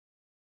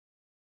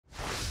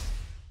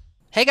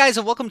Hey guys,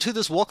 and welcome to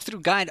this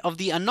walkthrough guide of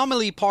the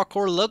Anomaly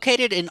Parkour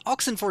located in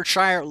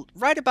Oxenefordscire,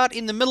 right about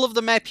in the middle of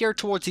the map here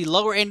towards the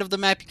lower end of the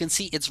map. You can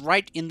see it's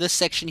right in this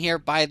section here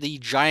by the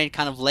giant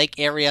kind of lake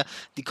area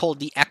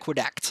called the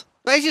Aqueduct.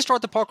 So as you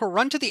start the parkour,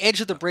 run to the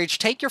edge of the bridge,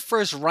 take your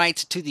first right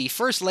to the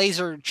first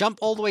laser, jump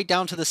all the way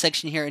down to the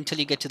section here until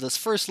you get to this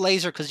first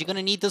laser, because you're going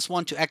to need this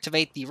one to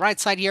activate the right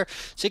side here.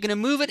 So you're going to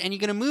move it, and you're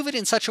going to move it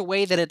in such a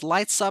way that it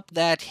lights up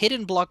that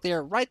hidden block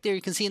there, right there.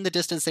 You can see in the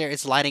distance there,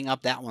 it's lighting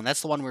up that one.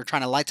 That's the one we're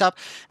trying to light up.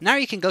 Now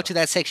you can go to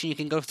that section. You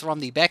can go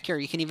from the back here.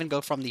 You can even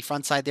go from the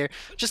front side there.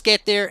 Just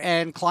get there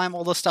and climb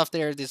all the stuff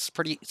there. This is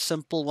pretty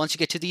simple. Once you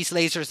get to these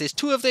lasers, there's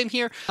two of them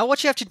here. Now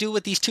what you have to do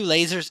with these two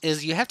lasers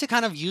is you have to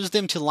kind of use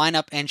them to line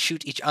up and shoot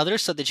each other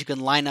so that you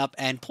can line up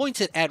and point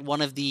it at one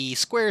of the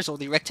squares or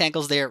the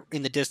rectangles there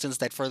in the distance,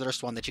 that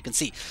furthest one that you can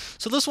see.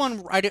 So this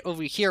one right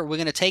over here, we're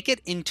going to take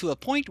it into a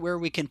point where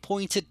we can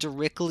point it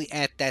directly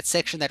at that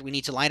section that we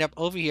need to line up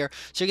over here.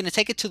 So you're going to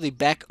take it to the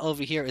back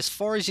over here as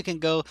far as you can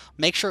go.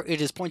 Make sure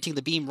it is pointing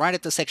the beam right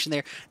at the section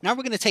there. Now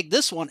we're going to take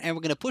this one and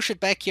we're going to push it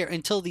back here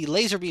until the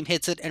laser beam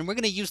hits it, and we're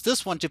going to use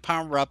this one to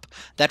power up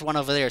that one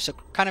over there. So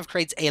it kind of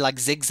creates a like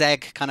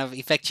zigzag kind of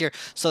effect here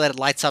so that it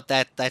lights up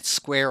that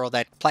square or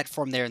that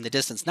platform there in the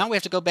distance. Now we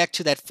have to go back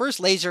to that first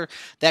laser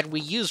that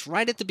we used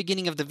right at the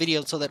beginning of the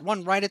video. So that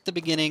one right at the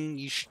beginning,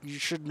 you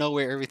should know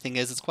where everything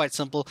is. It's quite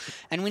simple.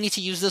 And we need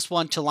to use this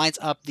one to light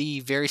up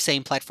the very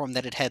same platform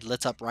that it had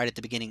lit up right at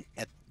the beginning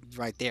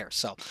right there.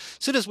 So as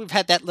soon as we've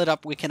had that lit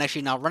up, we can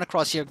actually now run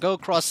across here, go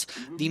across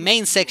the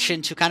main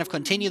section to kind of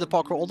continue the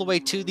parkour all the way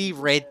to the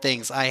red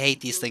things. I hate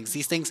these things.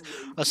 These things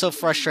are so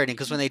frustrating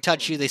because when they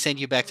touch you, they send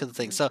you back to the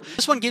thing. So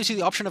this one gives you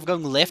the option of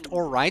going left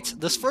or right.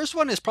 This first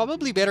one is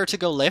probably better to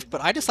go left, but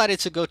I decided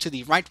to go to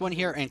the right one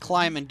here and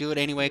climb and do it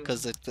anyway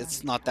because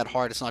it's not that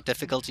hard. It's not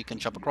difficult. You can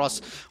jump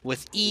across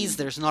with ease.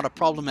 There's not a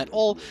problem at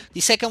all. The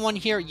second one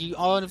here, you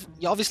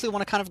obviously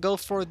want to kind of go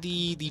for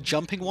the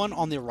jumping one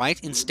on the right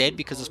instead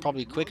because it's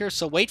probably quicker.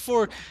 So wait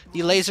for the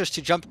lasers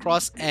to jump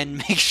across and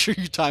make sure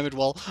you time it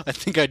well. I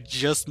think I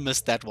just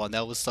missed that one.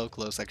 That was so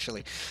close,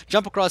 actually.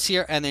 Jump across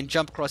here and then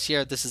jump across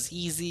here. This is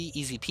easy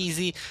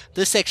peasy.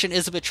 This section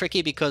is a bit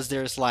tricky because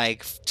there's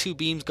like two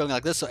beams going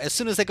like this. So as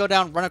soon as they go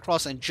down, run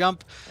across and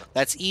jump.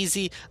 That's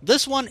easy.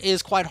 This one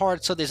is quite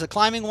hard. So there's a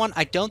climbing one.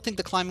 I don't think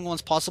the climbing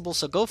one's possible.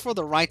 So go for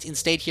the right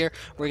instead here.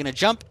 We're going to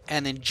jump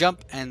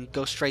and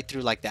go straight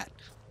through like that.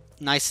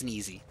 Nice and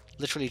easy.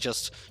 Literally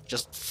just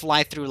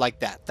fly through like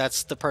that.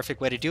 That's the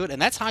perfect way to do it,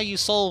 and that's how you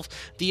solve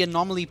the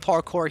anomaly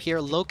parkour here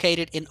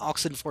located in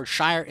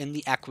Oxenefordscire in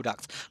the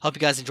Aqueduct. Hope you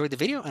guys enjoyed the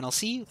video, and I'll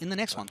see you in the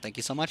next one. Thank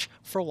you so much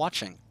for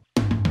watching.